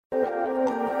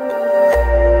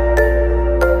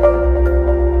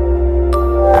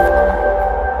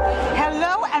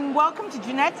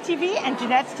Jeanette's TV and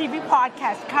Jeanette's TV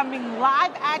podcast, coming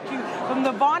live at you from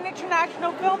the Vaughan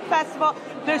International Film Festival,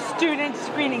 the student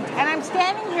screenings. And I'm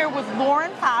standing here with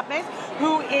Lauren Pappas,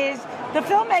 who is the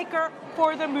filmmaker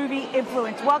for the movie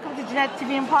Influence. Welcome to Jeanette's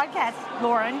TV and podcast,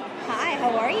 Lauren. Hi,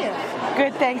 how are you?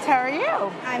 Good, thanks. How are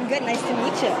you? I'm good. Nice to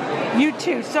meet you. You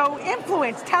too. So,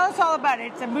 Influence, tell us all about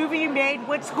it. It's a movie you made.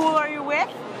 What school are you with?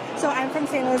 So I'm from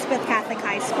St. Elizabeth Catholic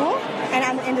High School, and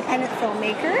I'm an independent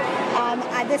filmmaker.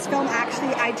 This film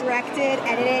actually I directed,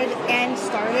 edited, and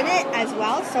started it as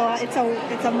well. So it's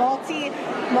a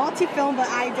multi film, but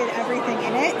I did everything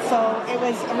in it. So it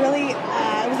was really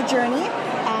it was a journey.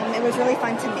 It was really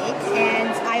fun to make, and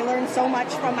I learned so much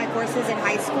from my courses in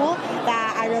high school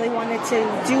that I really wanted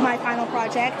to do my final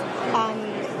project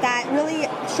that really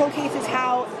showcases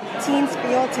how teens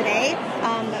feel today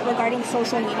regarding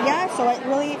social media. So it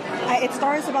really it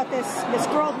stars about this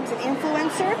girl who's an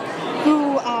influencer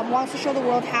who wants to show the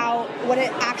world what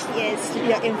it actually is to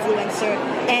be an influencer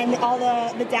and all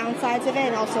the downsides of it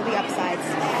and also the upsides.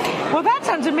 Well, that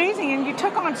sounds amazing, and you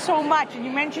took on so much, and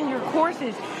you mentioned your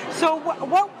courses. So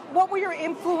what were your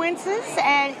influences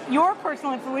and your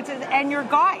personal influences and your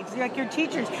guides, like your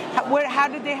teachers? How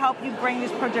did they help you bring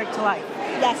this project to life?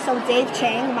 Yes, so Dave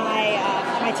Chang,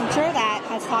 my teacher that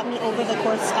has taught me over the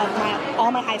course of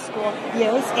all my high school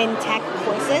years in tech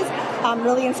courses,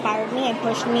 really inspired me and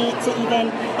pushed me to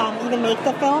even make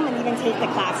the film and even take the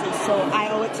classes. So I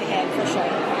owe it to him for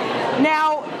sure.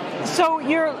 Now, so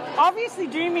you're obviously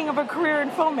dreaming of a career in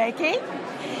filmmaking.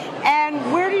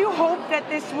 And where do you hope that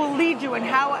this will lead you, and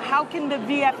how can the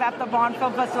VFF, the Vaughan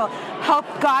Film Festival, help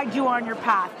guide you on your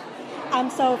path?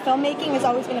 So filmmaking has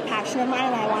always been a passion of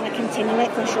mine, and I want to continue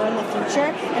it for sure in the future.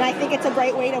 And I think it's a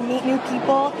great way to meet new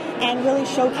people and really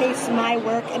showcase my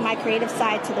work and my creative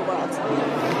side to the world.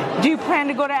 Do you plan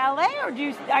to go to LA, or do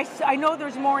you? I know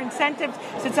there's more incentives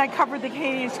since I covered the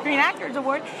Canadian Screen Actors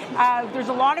Award. There's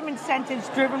a lot of incentives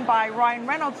driven by Ryan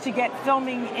Reynolds to get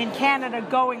filming in Canada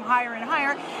going higher and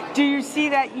higher. Do you see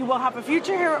that you will have a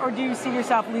future here, or do you see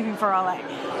yourself leaving for LA?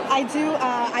 I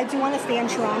do want to stay in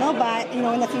Toronto, but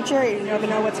in the future you never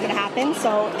know what's going to happen.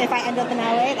 So if I end up in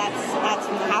LA, that's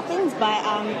what happens. But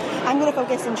I'm going to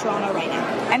focus in Toronto right now.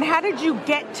 And how did you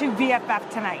get to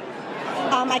VFF tonight?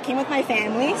 I came with my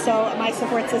family, so my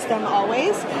support system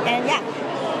always, and yeah.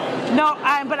 No,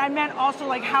 but I meant also,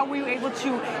 like, how were you able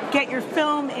to get your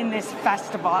film in this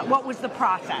festival? What was the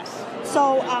process?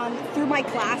 So through my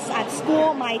class at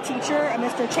school, my teacher,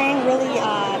 Mr. Chang, really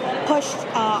pushed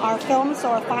our film, so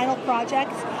our final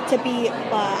project, to be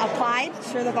applied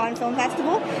to the Vaughan Film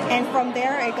Festival. And from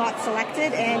there, it got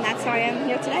selected, and that's how I am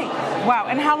here today. Wow.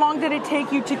 And how long did it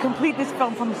take you to complete this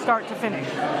film from start to finish?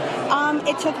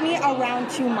 It took me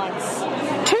around 2 months.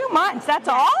 2 months? That's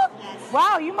all? Yes.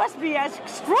 Wow, you must be as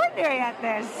extraordinary at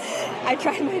this. I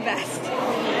tried my best.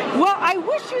 Well, I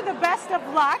wish you the best of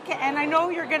luck, and I know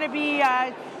you're going to be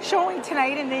showing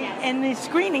tonight in the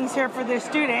screenings here for the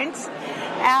students.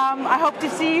 I hope to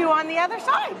see you on the other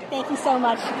side. Thank you so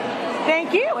much.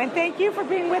 Thank you, and thank you for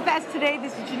being with us today.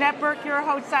 This is Jeanette Burke, your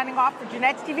host, signing off for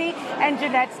Jeanette's TV and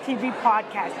Jeanette's TV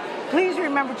podcast. Please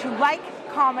remember to like,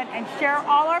 comment, and share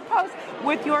all our posts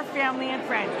with your family and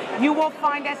friends. You will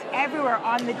find us everywhere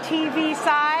on the TV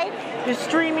side, the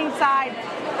streaming side,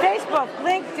 Facebook,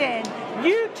 LinkedIn,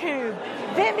 YouTube,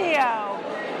 Vimeo,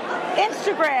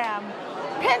 Instagram,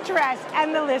 Pinterest,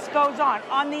 and the list goes on.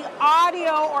 On the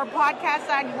audio or podcast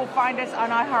side, you will find us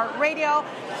on iHeartRadio,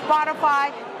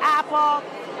 Spotify, Apple,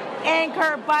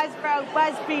 Anchor, Buzzsprout,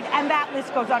 BuzzFeed, and that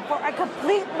list goes on. For a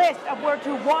complete list of where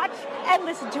to watch and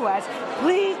listen to us,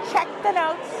 please check the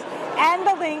notes and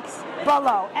the links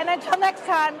below. And until next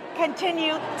time,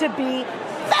 continue to be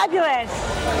fabulous.